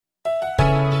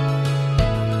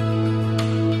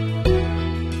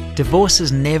Divorce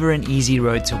is never an easy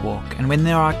road to walk, and when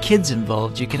there are kids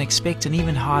involved, you can expect an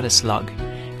even harder slog.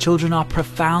 Children are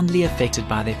profoundly affected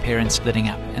by their parents splitting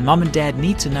up, and mom and dad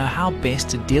need to know how best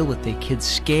to deal with their kids'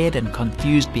 scared and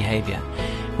confused behavior.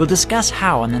 We'll discuss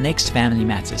how on the next Family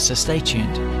Matters, so stay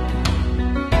tuned.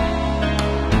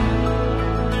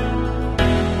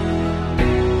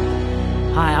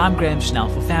 Hi, I'm Graham Schnell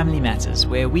for Family Matters,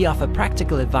 where we offer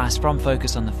practical advice from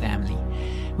Focus on the Family.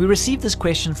 We received this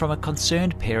question from a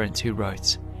concerned parent who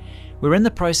wrote, "We're in the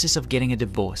process of getting a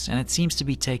divorce, and it seems to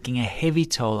be taking a heavy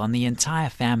toll on the entire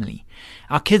family.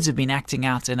 Our kids have been acting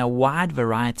out in a wide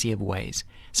variety of ways.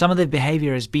 Some of their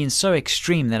behavior has been so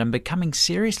extreme that I'm becoming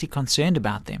seriously concerned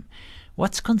about them.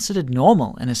 What's considered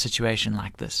normal in a situation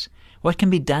like this? What can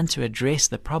be done to address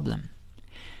the problem?"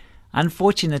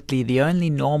 Unfortunately, the only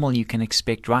normal you can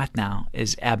expect right now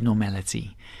is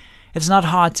abnormality. It's not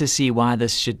hard to see why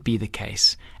this should be the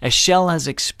case. A shell has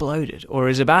exploded, or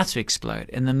is about to explode,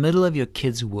 in the middle of your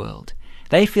kids' world.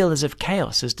 They feel as if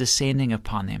chaos is descending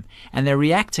upon them, and they're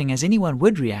reacting as anyone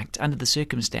would react under the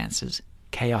circumstances,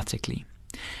 chaotically.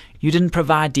 You didn't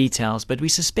provide details, but we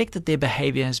suspect that their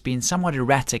behavior has been somewhat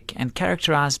erratic and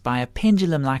characterized by a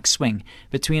pendulum-like swing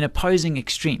between opposing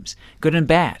extremes, good and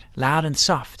bad, loud and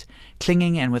soft,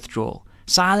 clinging and withdrawal,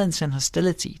 silence and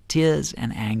hostility, tears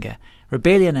and anger,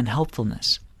 rebellion and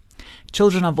helpfulness.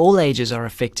 Children of all ages are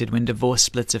affected when divorce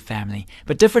splits a family,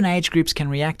 but different age groups can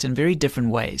react in very different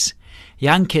ways.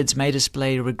 Young kids may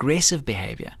display regressive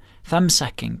behavior,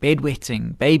 thumb-sucking,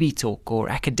 bedwetting, baby talk, or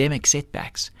academic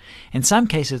setbacks. In some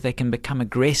cases they can become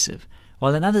aggressive,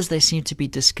 while in others they seem to be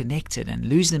disconnected and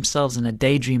lose themselves in a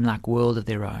daydream-like world of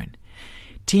their own.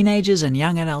 Teenagers and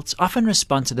young adults often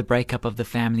respond to the breakup of the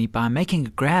family by making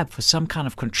a grab for some kind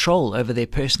of control over their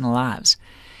personal lives.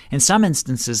 In some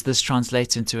instances, this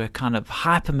translates into a kind of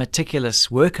hyper-meticulous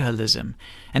workaholism,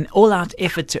 an all-out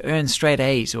effort to earn straight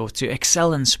A's or to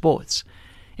excel in sports.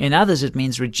 In others, it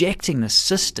means rejecting the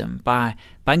system by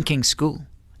bunking school.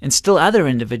 In still other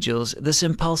individuals, this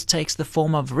impulse takes the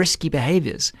form of risky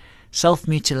behaviors,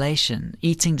 self-mutilation,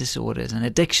 eating disorders, and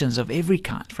addictions of every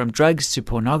kind, from drugs to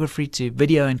pornography to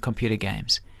video and computer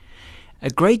games. A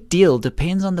great deal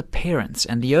depends on the parents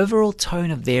and the overall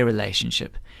tone of their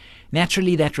relationship.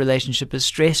 Naturally, that relationship is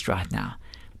stressed right now.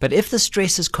 But if the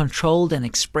stress is controlled and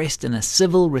expressed in a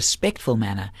civil, respectful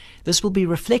manner, this will be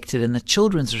reflected in the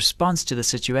children's response to the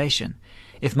situation.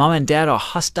 If mom and dad are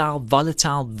hostile,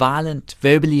 volatile, violent,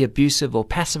 verbally abusive, or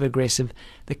passive-aggressive,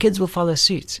 the kids will follow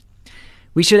suit.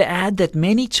 We should add that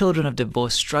many children of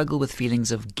divorce struggle with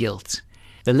feelings of guilt.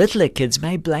 The littler kids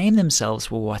may blame themselves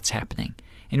for what's happening,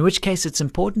 in which case it's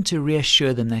important to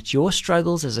reassure them that your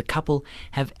struggles as a couple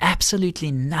have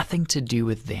absolutely nothing to do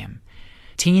with them.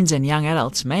 Teens and young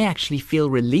adults may actually feel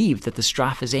relieved that the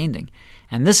strife is ending,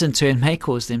 and this in turn may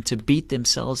cause them to beat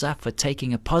themselves up for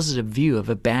taking a positive view of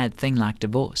a bad thing like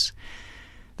divorce.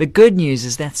 The good news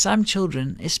is that some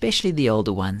children, especially the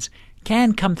older ones,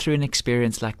 can come through an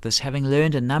experience like this having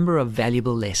learned a number of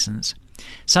valuable lessons.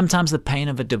 Sometimes the pain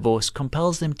of a divorce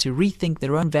compels them to rethink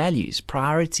their own values,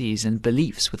 priorities, and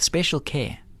beliefs with special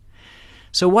care.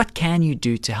 So what can you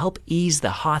do to help ease the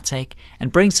heartache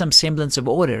and bring some semblance of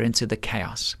order into the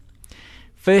chaos?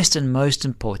 First and most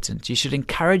important, you should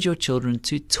encourage your children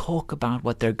to talk about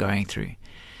what they're going through.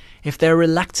 If they're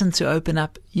reluctant to open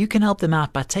up, you can help them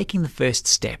out by taking the first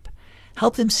step.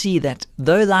 Help them see that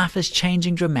though life is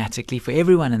changing dramatically for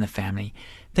everyone in the family,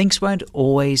 things won't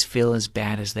always feel as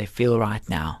bad as they feel right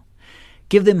now.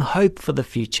 Give them hope for the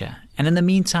future, and in the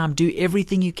meantime, do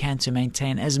everything you can to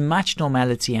maintain as much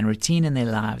normality and routine in their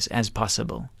lives as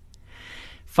possible.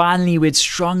 Finally, we'd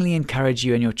strongly encourage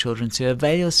you and your children to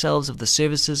avail yourselves of the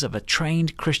services of a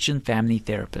trained Christian family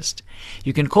therapist.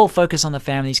 You can call Focus on the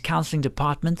Family's counseling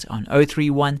department on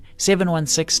 031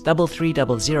 716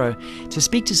 3300 to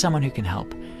speak to someone who can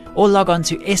help, or log on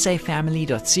to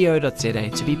safamily.co.za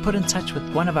to be put in touch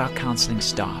with one of our counseling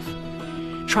staff.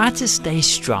 Try to stay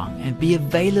strong and be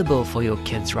available for your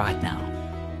kids right now.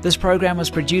 This program was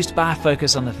produced by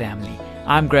Focus on the Family.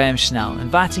 I'm Graham Schnell,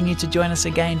 inviting you to join us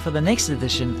again for the next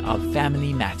edition of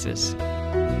Family Matters.